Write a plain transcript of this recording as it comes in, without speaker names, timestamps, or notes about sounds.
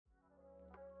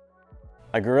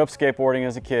I grew up skateboarding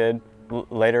as a kid.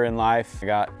 Later in life, I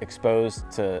got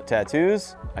exposed to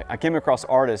tattoos. I came across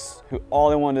artists who all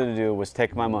they wanted to do was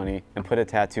take my money and put a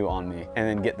tattoo on me and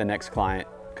then get the next client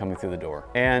coming through the door.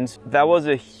 And that was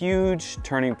a huge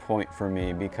turning point for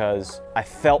me because I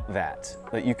felt that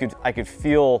I could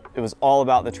feel it was all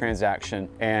about the transaction,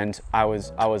 and I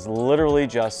was literally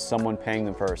just someone paying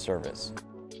them for a service.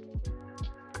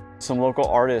 Some local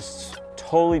artists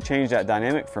totally changed that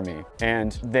dynamic for me,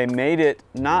 and they made it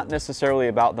not necessarily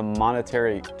about the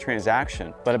monetary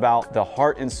transaction, but about the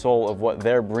heart and soul of what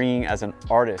they're bringing as an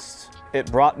artist.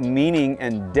 It brought meaning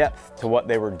and depth to what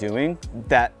they were doing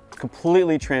that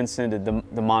completely transcended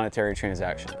the monetary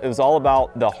transaction. It was all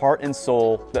about the heart and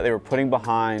soul that they were putting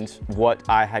behind what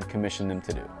I had commissioned them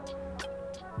to do.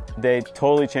 They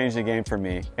totally changed the game for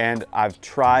me, and I've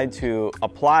tried to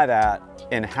apply that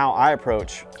in how I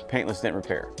approach paintless dent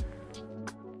repair.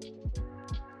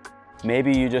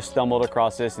 Maybe you just stumbled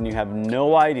across this and you have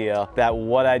no idea that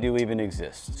what I do even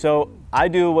exists. So I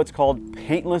do what's called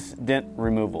paintless dent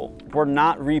removal. We're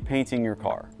not repainting your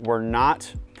car. We're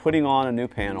not putting on a new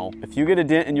panel. If you get a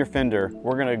dent in your fender,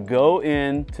 we're gonna go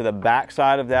in to the back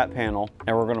side of that panel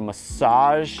and we're gonna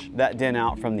massage that dent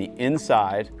out from the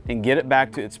inside and get it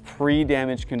back to its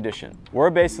pre-damage condition.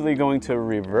 We're basically going to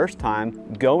reverse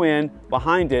time, go in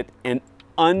behind it and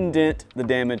undent the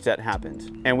damage that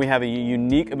happened. And we have a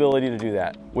unique ability to do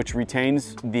that, which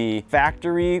retains the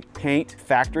factory paint,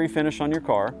 factory finish on your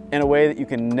car in a way that you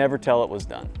can never tell it was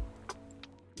done.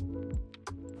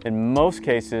 In most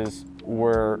cases,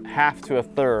 we're half to a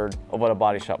third of what a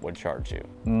body shop would charge you.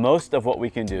 Most of what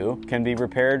we can do can be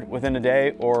repaired within a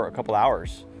day or a couple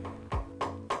hours.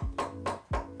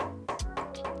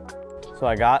 So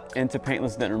I got into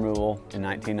paintless dent removal in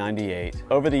 1998.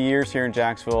 Over the years here in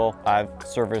Jacksonville, I've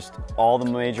serviced all the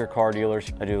major car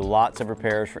dealers. I do lots of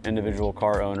repairs for individual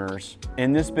car owners.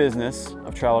 In this business,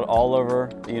 I've traveled all over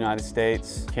the United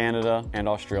States, Canada, and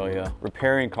Australia,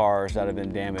 repairing cars that have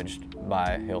been damaged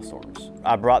by hailstorms.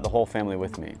 I brought the whole family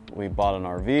with me. We bought an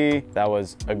RV. That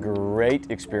was a great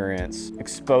experience,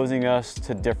 exposing us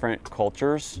to different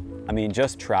cultures. I mean,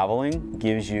 just traveling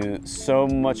gives you so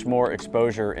much more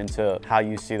exposure into how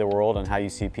you see the world and how you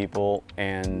see people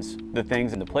and the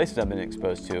things and the places I've been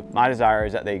exposed to. My desire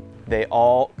is that they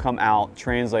all come out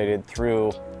translated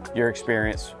through your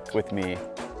experience with me.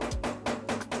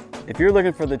 If you're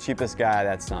looking for the cheapest guy,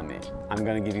 that's not me. I'm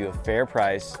gonna give you a fair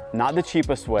price, not the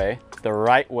cheapest way, the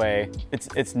right way.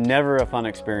 It's never a fun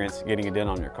experience getting a dent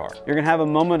on your car. You're gonna have a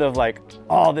moment of like,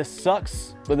 oh, this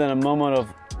sucks, but then a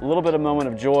little bit of moment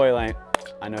of joy, like,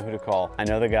 I know who to call. I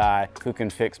know the guy who can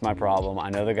fix my problem. I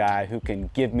know the guy who can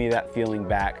give me that feeling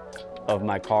back of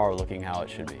my car looking how it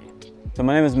should be. So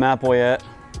my name is Matt Boyette.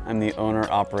 I'm the owner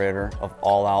operator of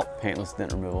All Out Paintless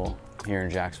Dent Removal here in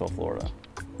Jacksonville, Florida.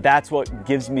 That's what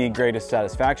gives me greatest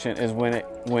satisfaction is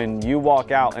when you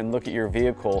walk out and look at your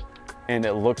vehicle and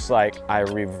it looks like I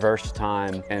reversed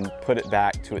time and put it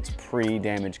back to its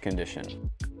pre-damage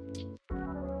condition.